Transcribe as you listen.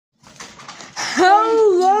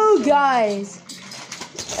you guys.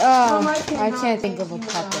 I can't think of a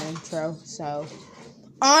proper intro, so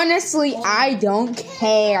honestly, I don't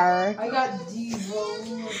care. I got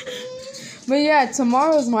Devo. But yeah,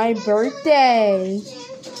 tomorrow's my birthday.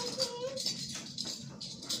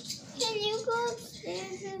 Can you go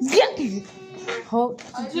upstairs?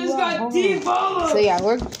 I just got Devo. So yeah, I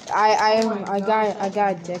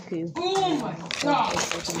got Deku. Oh my god.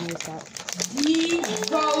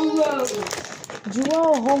 Devo.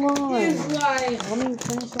 Joel, hold on. It's like. Let me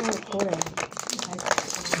finish the recording.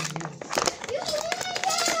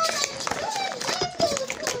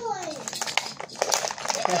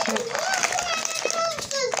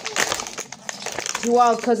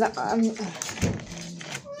 Joel, cause I'm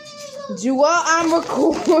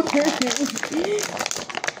recording.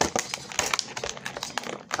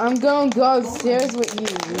 I'm gonna go upstairs with you.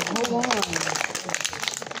 Hold on.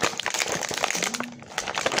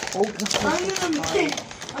 Oh God.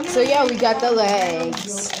 So yeah, we got the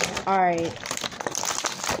legs. Alright.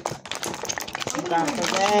 We got the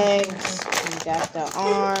legs. We got the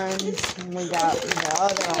arms. And we got the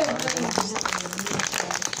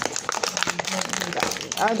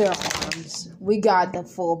other arms. We got the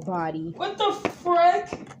full body. What the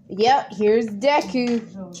frick? Yep, here's Deku.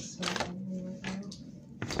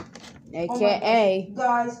 AKA. Oh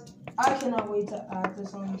guys, I cannot wait to add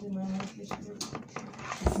this onto my life.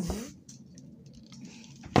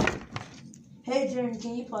 Hey Jaren,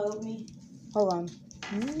 can you play with me? Hold on.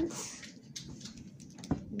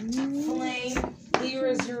 Flame, here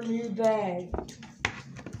is your new bag.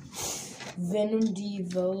 Venom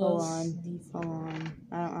Devo. Hold on.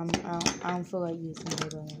 I don't feel like using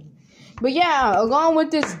it alone. But yeah, along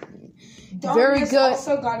with this very good.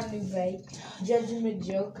 Also got a new bag. Judgment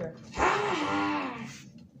Joker.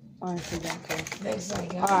 Honestly, don't care. Next time.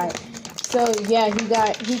 Alright. So yeah,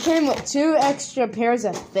 he came with 2 extra pairs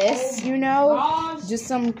of fists, you know? Just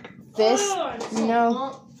some fists, you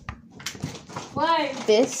know?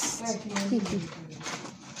 Fists.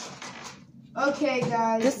 Okay,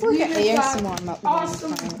 guys. Just look at ASMR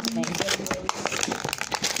awesome.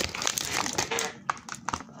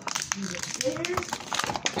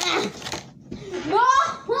 No!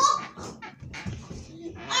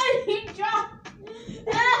 I dropped.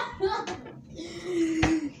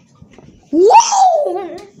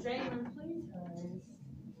 Whoa!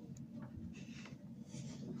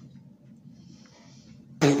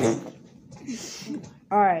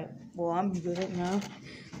 Alright, well I'm good now.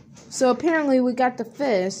 So apparently we got the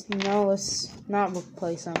fist. No, let's not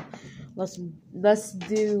replace them. Let's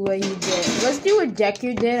do what you did. Let's do what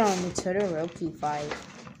Deku did on the Todoroki fight.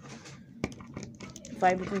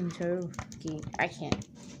 Fight between Todoroki. I can't.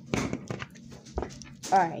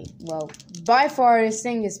 Alright, well, by far this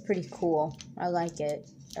thing is pretty cool. I like it.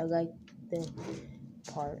 I like the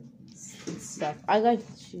parts and stuff. I like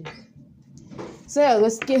the shoes. So yeah,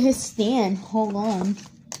 let's get his stand. Hold on.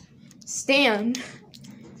 Stand.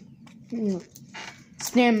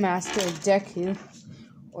 Stand Master Deku.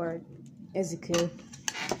 Or Izuku.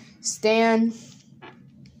 Stand.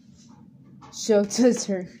 Show to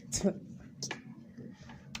her.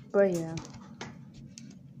 But yeah.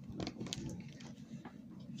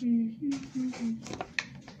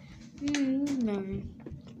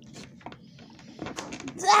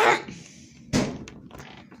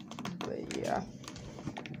 But yeah,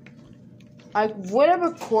 I would have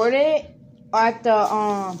recorded at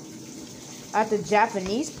the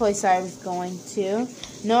Japanese place I was going to.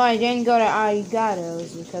 No, I didn't go to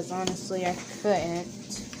Arigatos because honestly I couldn't.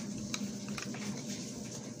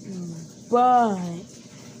 But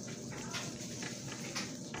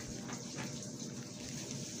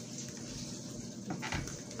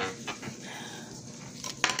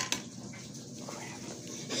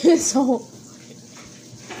so,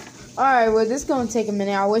 alright, well, this is going to take a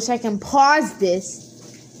minute. I wish I can pause this.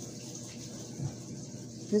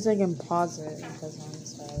 Wish I can pause it because I'm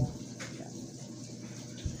sorry.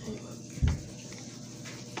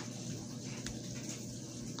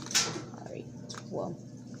 Alright, well.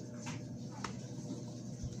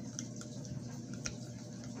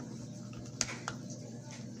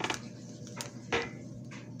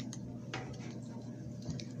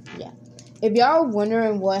 If y'all are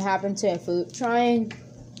wondering what happened to a food trying,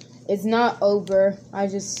 it's not over. I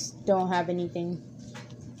just don't have anything.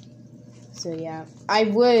 So yeah, I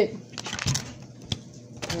would.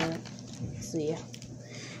 So yeah,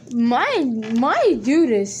 my dude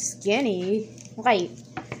is skinny. Like,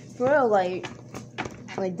 for real, like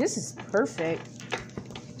this is perfect.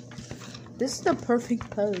 This is the perfect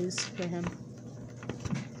pose for him.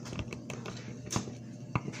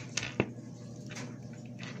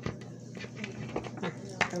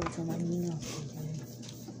 Every time I need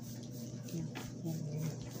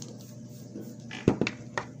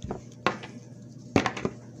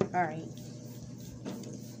Alright.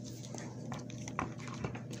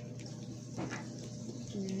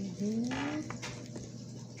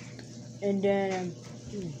 And then,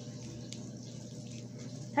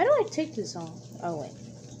 how do I take this off? Oh, wait.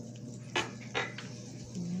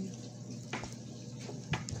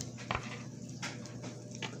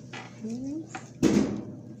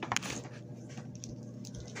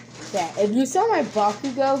 Yeah, if you saw my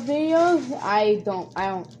Bakugo video, I don't,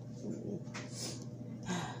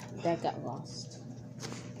 that got lost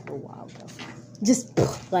a while ago. Just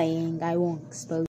playing, I won't expose